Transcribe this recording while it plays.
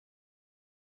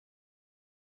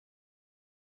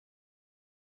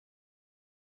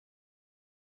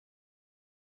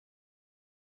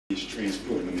He's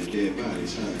transporting them in dead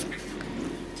bodies, huh?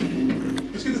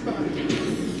 Let's get this body.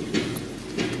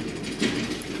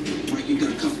 Mike, you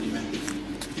got company, man.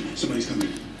 Somebody's coming.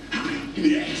 Give me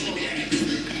the axe. Give me the axe.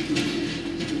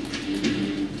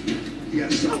 You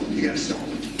gotta stall him. You gotta stall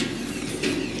him.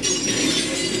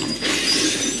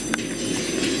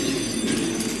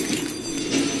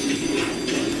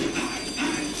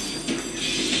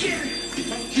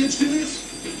 Kids do this?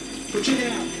 But check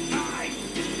it out.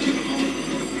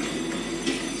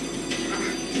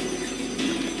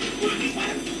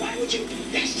 Why would you?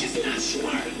 That's just not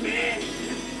smart, man.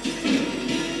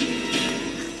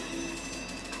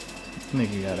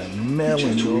 Nigga got a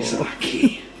melon roll.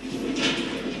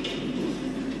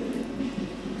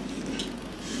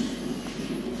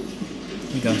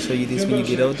 You gonna show you this when you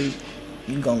get older?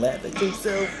 You gonna laugh at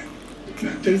yourself.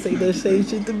 They say the same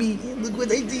shit to me. Look what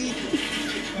they did.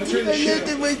 I laughed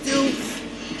at myself.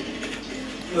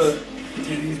 Look,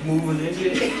 he's moving and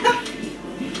shit.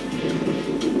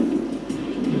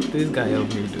 This guy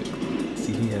over here, dude.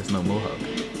 See, he has no mohawk.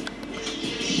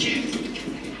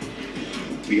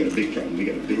 We got a big problem. We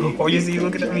got a big. Oh, you see,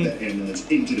 looking at me.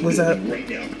 What's up? Right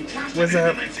now. What's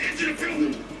up?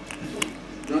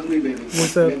 Not me, baby.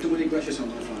 What's up? We have too many crushes on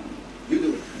my phone. You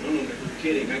do it. No, you're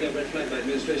kidding. I got red flagged by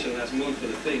administration last month for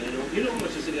the thing. You know how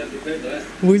much the city has prepared for that?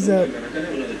 What's up? I can't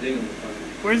have another ding on my phone.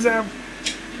 What's up?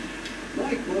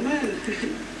 Mike, well, man,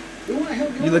 we want to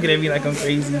help you. You looking at me like I'm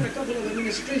crazy? A couple of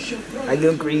administration I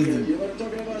look crazy. You want to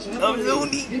talk about some I'm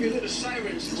lonely. Give you a little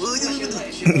sirens. Flash your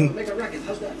lights, make a racket.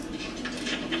 How's that?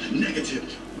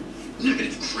 Negative.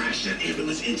 Negative. Crash that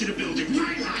ambulance into the building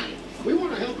right now. We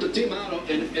want to help the team out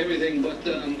and everything, but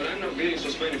I'm not getting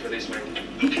suspended for this, man.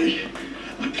 Okay.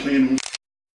 I plan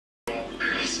on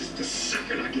asses the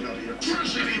second I get out of here.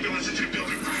 Crash that ambulance into the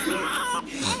building right now.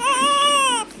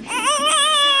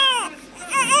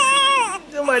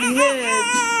 Somebody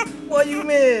mad. Why you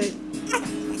mad?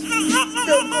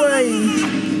 Stop crying.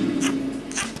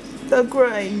 Stop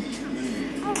crying.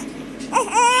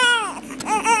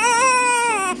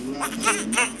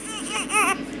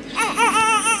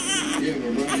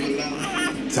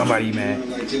 Somebody mad.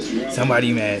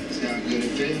 Somebody mad.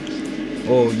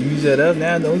 Oh, you shut up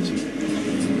now, don't you?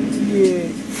 Yeah.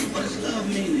 What's love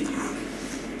meaning?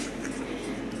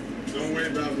 Don't worry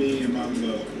about me and my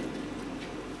love.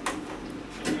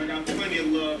 I got plenty of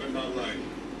love in my life.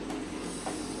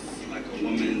 Like a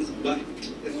woman's butt.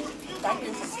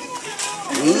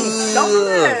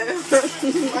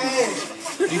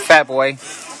 You fat boy.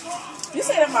 You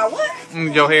said in my what?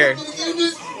 Your hair.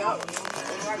 Yup.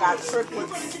 I got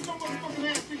triplets.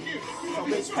 So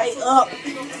bitch, pay up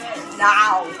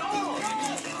now.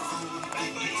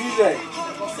 TJ.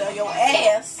 Gonna sell your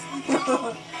ass.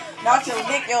 Not to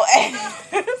lick your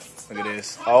ass. Look at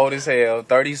this. Old as hell.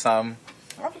 30 something.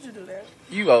 Why would you do that?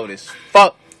 You old as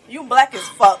fuck. You black as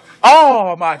fuck.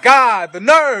 Oh my god. The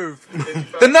nerve.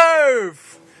 The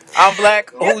nerve. I'm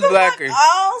black. Who's blacker?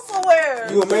 I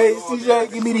swear. You amazed,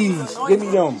 TJ? Give me these. Give me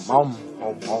them.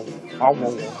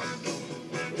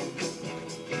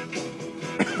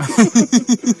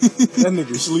 That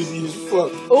nigga sleepy as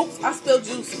fuck. Oops, I spilled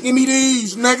juice. Give me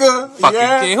these, nigga.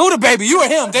 Fucking kid. Who the baby? You or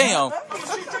him? Damn. Why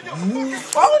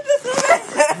would you do that?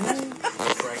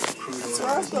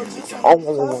 I spilled juice on the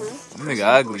cover. Nigga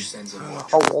ugly.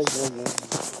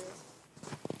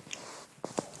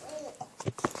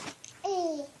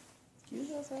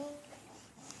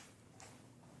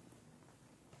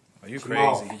 Oh, you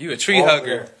crazy. You a tree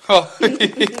hugger. Oh.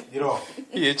 Get off.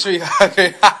 You a tree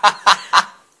hugger.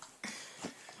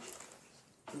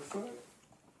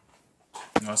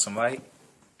 You want some light?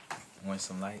 Want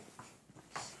some light?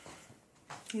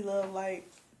 He love light.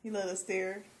 He love to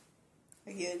stare.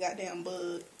 Like he a goddamn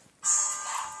bug.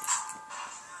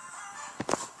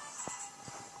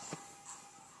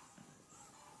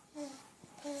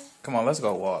 Come on, let's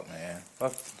go walk, man.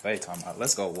 Fuck what you talking about.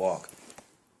 Let's go walk.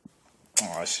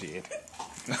 Oh shit.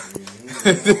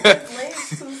 Legs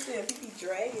too stiff. He be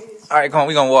dragging his. Alright, come on,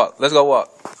 we gonna walk. Let's go walk.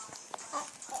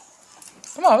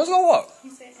 Come on, let's go walk. He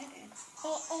said,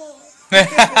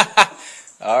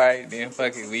 Alright, then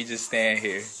fuck it. We just stand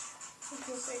here.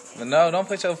 But no, don't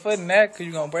put your foot in that because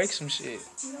you're gonna break some shit.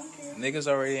 Niggas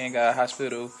already ain't got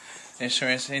hospital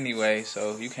insurance anyway,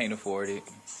 so you can't afford it.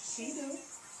 He do.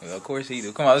 Well, of course he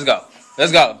do. Come on, let's go.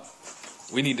 Let's go.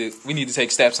 We need to take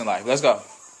steps in life. Let's go.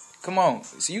 Come on.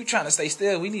 See, you trying to stay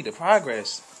still. We need to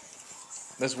progress.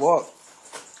 Let's walk.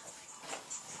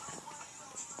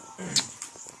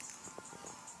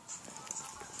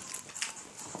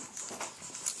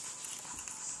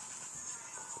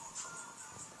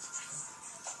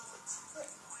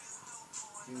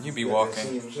 You be got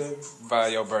walking that CM7? by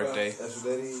your birthday. That's what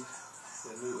that is?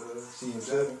 That new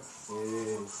CM7?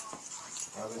 Yeah.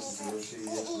 I listened to that shit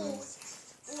yesterday.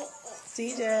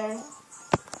 TJ.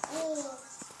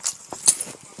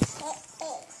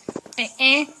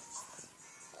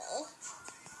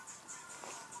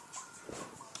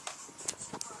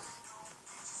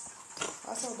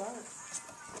 Why so dark?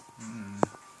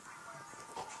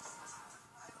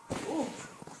 Ooh,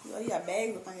 you got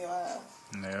bags up on your eye.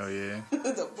 Hell yeah.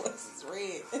 The voice is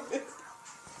red.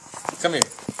 Come here.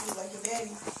 You like your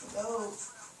daddy. Go.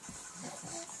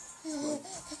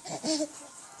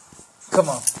 Come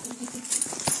on.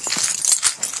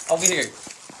 Over here.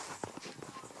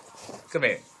 Come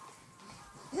here.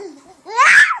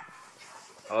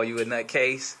 Oh, you in that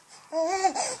case?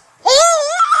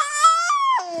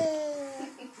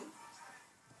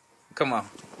 Come on.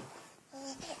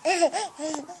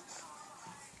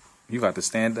 You got to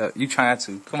stand up. You trying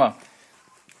to. Come on.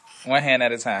 One hand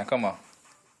at a time. Come on.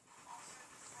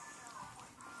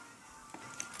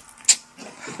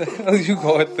 What the hell you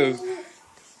going through?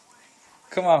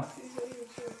 Come on.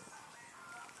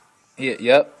 Yeah,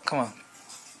 yep. Come on.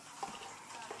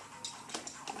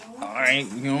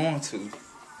 Alright, you don't want to.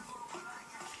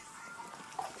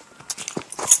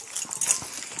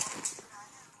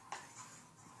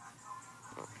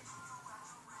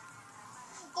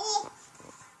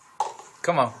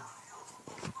 Come on.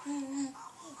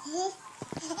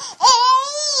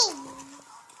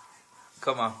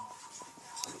 Come on.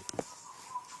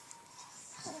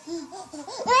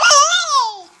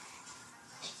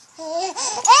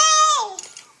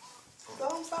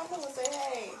 Don't stop and say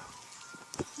hey.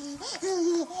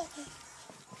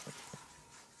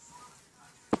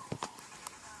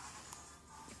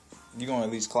 You gonna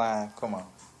at least climb. Come on.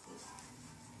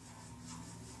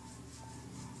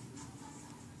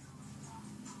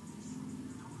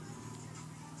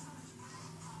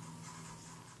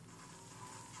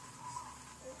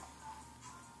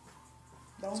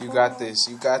 Don't You fall. got this.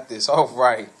 You got this. All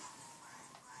right.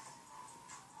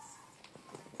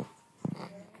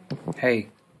 Hey.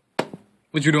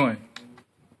 What you doing?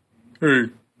 Hey.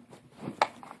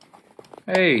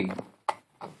 Hey.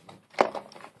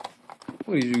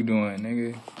 What is you doing,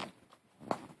 nigga?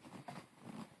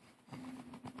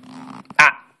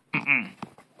 Ah. Mm-mm.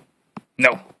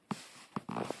 No.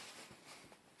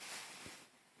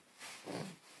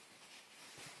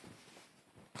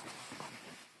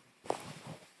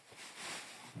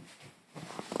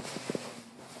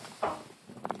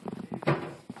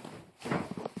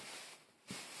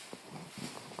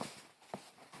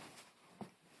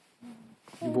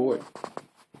 You bored?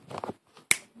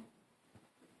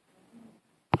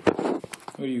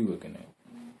 What are you looking at?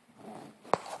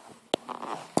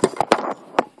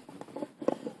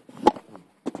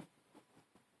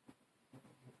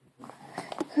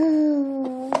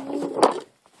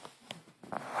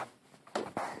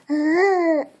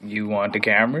 You want the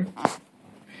camera?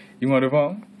 You want the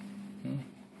phone?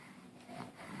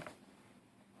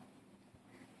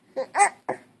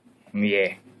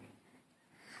 Yeah.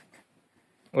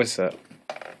 What's up?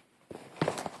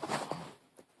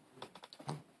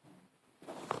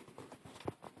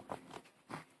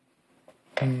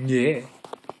 Yeah.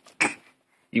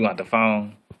 You want the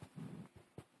phone?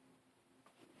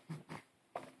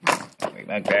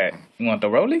 Like that. You want the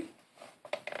rollie?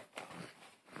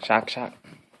 Shock, shock.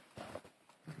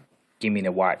 Give me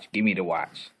the watch. Give me the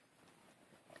watch.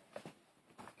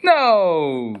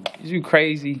 No! Is you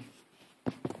crazy?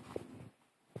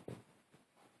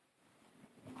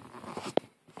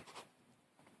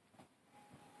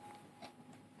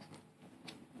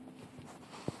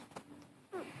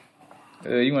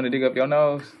 You want to dig up your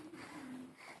nose?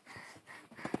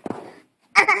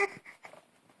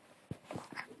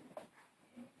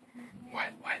 What?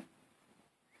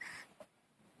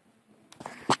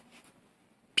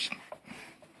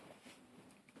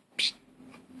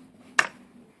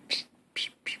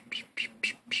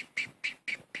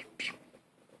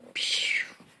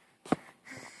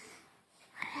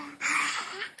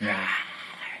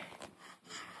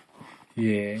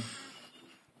 Yeah.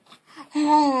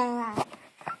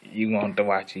 You want the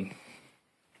watchy?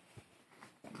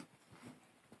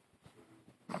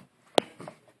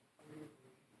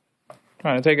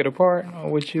 Trying to take it apart? Oh,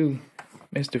 what you,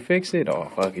 Mr. Fix It? Oh,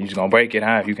 fuck it. You just gonna break it,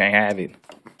 huh? If you can't have it.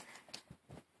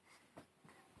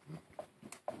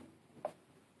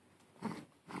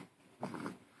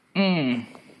 Boom.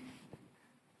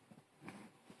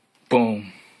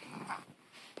 Boom.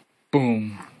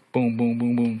 Boom, boom,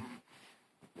 boom, boom.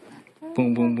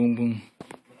 Boom, boom, boom, boom.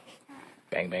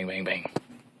 Bang, bang, bang, bang.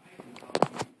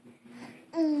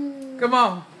 Come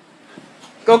on.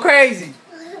 Go crazy.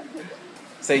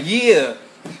 Say yeah.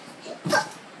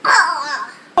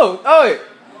 Oh, throw it.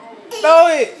 Throw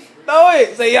it. Throw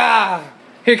it. Say yeah.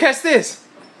 Here, catch this.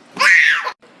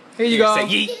 Here you go. Say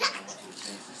yeet.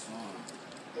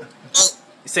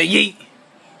 Say yeet.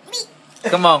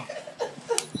 Come on.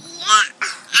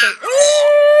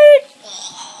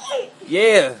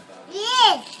 Yeah.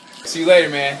 See you later,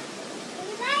 man.